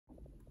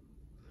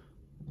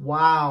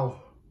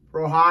Wow,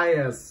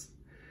 Rohias.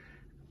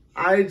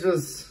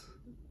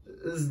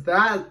 Is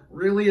that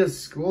really a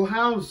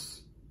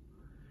schoolhouse?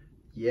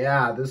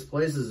 Yeah, this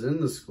place is in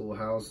the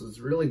schoolhouse. It's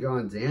really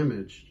gone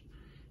damaged.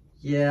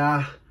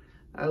 Yeah,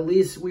 at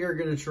least we are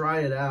gonna try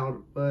it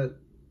out, but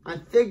I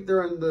think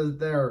they're in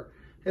there.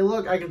 Hey,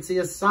 look, I can see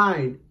a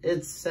sign.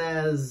 It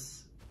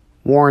says,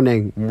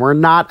 "Warning, we're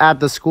not at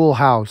the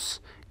schoolhouse.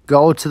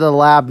 Go to the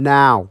lab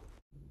now."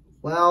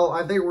 Well,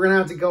 I think we're gonna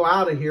have to go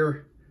out of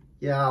here.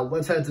 Yeah,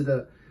 let's head to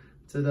the,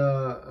 I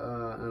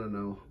don't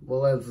know.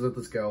 Well,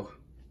 let's go.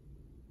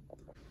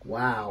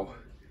 Wow,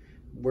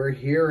 we're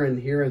here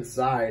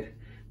inside.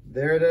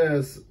 There it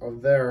is,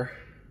 up there.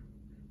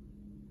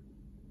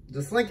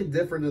 Just like a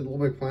different Little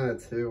Big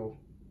Planet 2.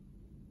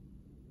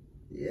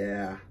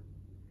 Yeah.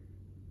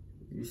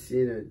 You've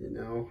seen it, you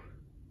know?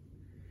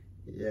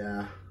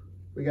 Yeah.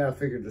 We gotta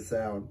figure this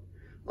out.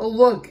 Oh,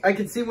 look, I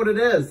can see what it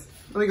is.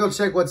 Let me go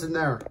check what's in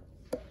there.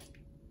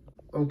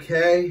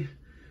 Okay.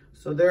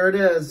 So there it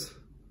is.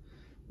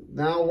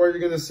 Now what are you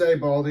gonna say,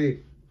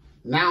 Baldi?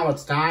 Now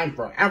it's time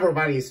for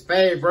everybody's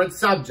favorite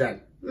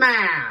subject,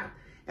 math.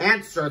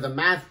 Answer the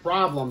math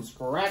problems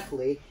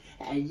correctly,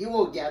 and you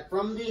will get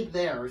from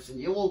theirs, and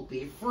you will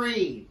be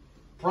free.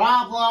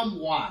 Problem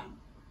 1.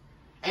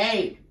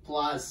 8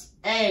 plus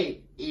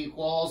 8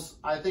 equals,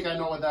 I think I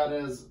know what that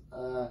is.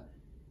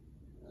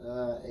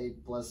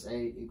 8 plus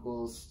 8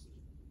 equals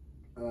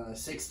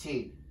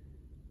 16.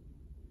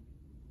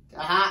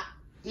 Aha,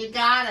 you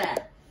got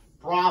it.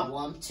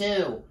 Problem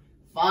 2.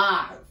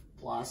 5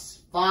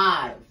 plus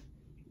 5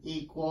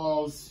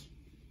 equals,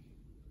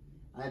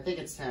 I think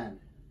it's 10.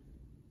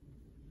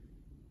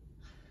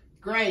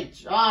 Great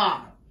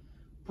job.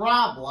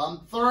 Problem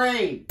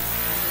 3.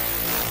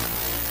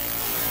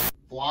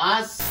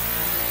 Plus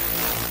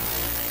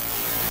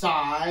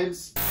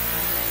times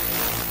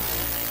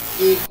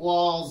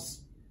equals,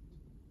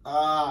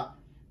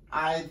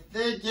 I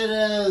think it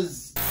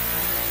is,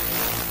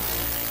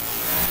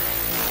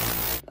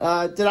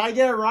 did I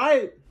get it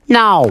right?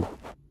 No.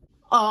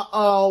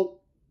 Uh-oh.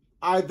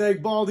 I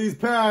think Baldi's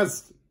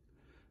passed.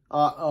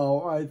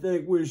 Uh-oh. I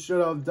think we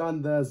should have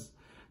done this.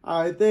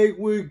 I think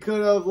we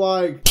could have,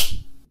 like...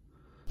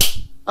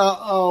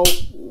 Uh-oh.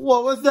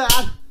 What was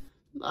that?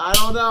 I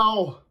don't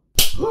know.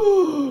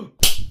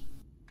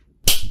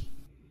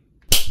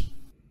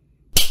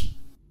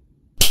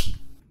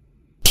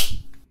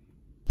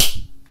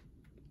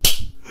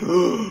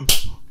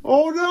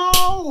 Oh,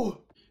 no!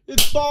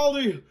 It's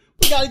Baldi.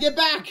 We gotta get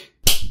back.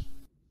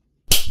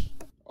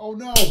 Oh,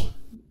 no.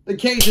 The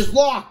cage is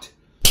locked.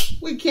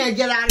 We can't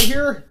get out of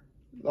here.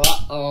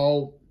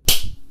 Uh-oh.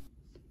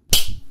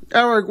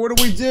 Eric, what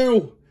do we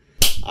do?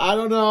 I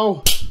don't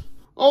know.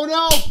 Oh,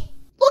 no.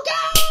 Look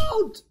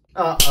out.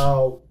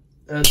 Uh-oh.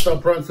 It's the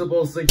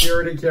principal's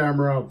security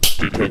camera.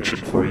 Detention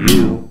for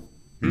you.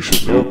 You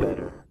should know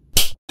better.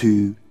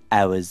 2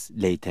 hours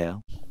later.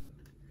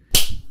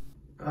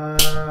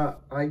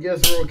 I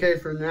guess we're okay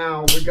for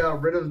now. We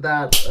got rid of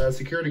that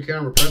security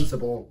camera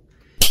principal.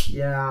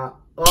 Yeah.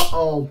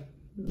 Uh-oh.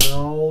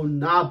 No,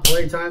 not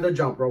playtime the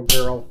jump rope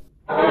girl.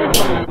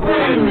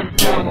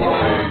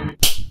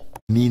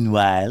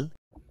 Meanwhile.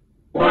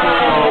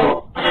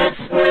 Wow,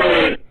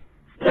 actually,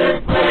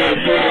 let's play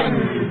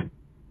again.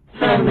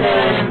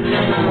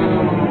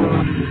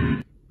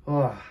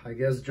 Oh, I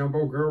guess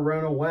Jumbo Girl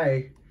ran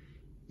away.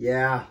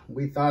 Yeah,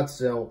 we thought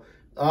so.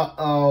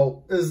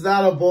 Uh-oh, is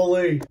that a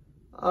bully?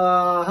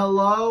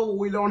 Hello?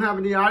 We don't have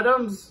any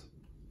items?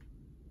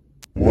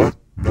 What?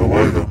 No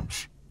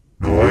items.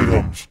 No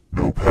items.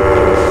 No pass.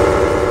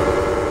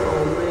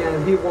 Oh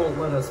man, he won't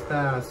let us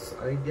pass.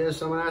 I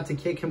guess I'm gonna have to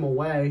kick him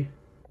away.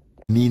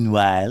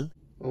 Meanwhile.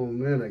 Oh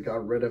man, I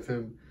got rid of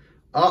him.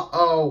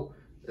 Uh-oh,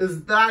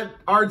 is that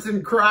arts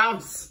and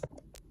crafts?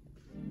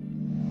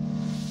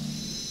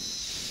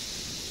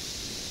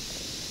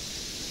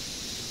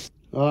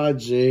 Oh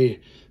gee,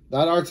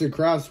 that arts and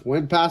crafts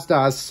went past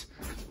us.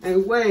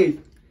 And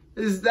wait,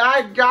 is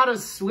that gotta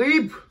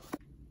sleep?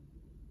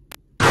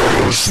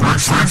 Sleep,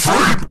 sleep,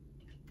 sleep.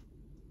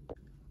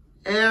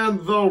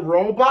 And the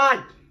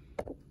robot?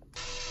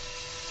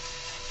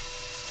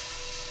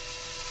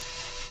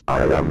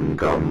 I am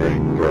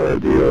coming,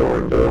 ready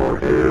or no,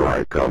 here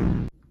I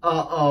come.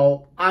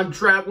 Uh-oh, I'm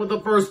trapped with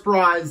the first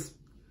prize.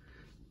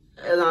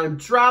 And I'm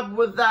trapped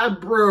with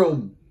that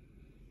broom.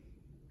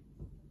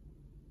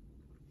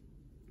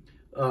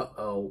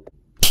 Uh-oh.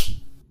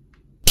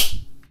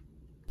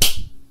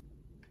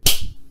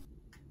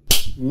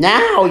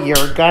 Now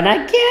you're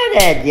gonna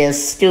get it, you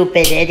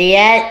stupid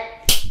idiot.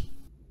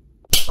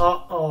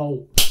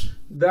 Uh-oh.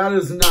 That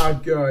is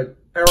not good.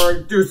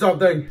 Eric, do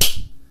something.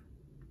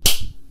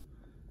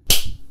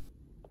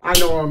 I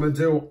know what I'm gonna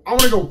do. I'm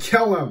gonna go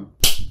kill him.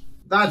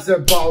 That's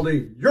it,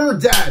 Baldi. You're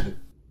dead.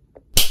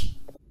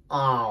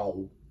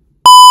 Ow.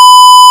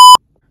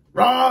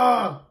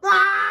 Ah!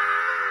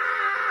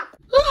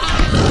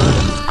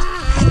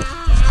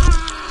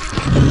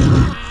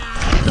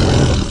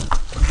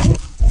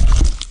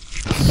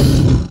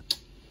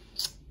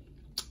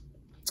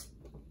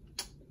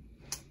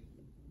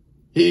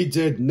 He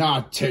did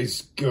not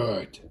taste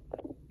good.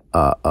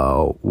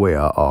 Uh-oh, we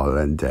are all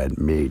in dead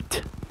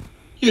meat.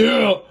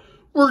 Yeah,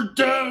 we're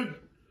dead.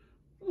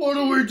 What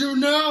do we do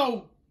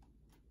now?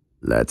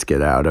 Let's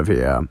get out of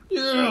here.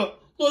 Yeah,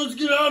 let's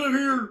get out of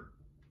here.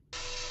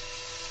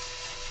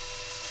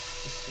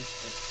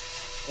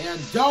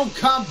 And don't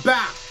come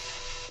back.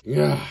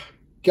 Yeah,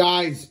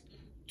 guys,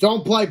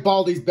 don't play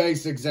Baldi's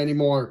Basics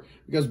anymore,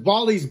 because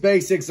Baldi's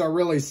Basics are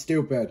really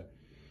stupid.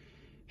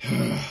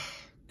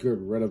 Get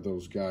rid of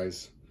those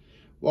guys.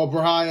 Well,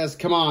 Brias,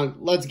 come on,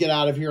 let's get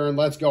out of here and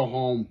let's go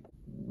home.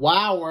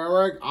 Wow,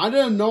 Eric, I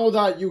didn't know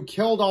that you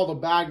killed all the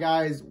bad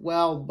guys.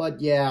 Well, but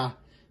yeah,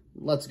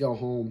 let's go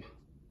home.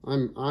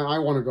 I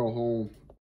want to go home.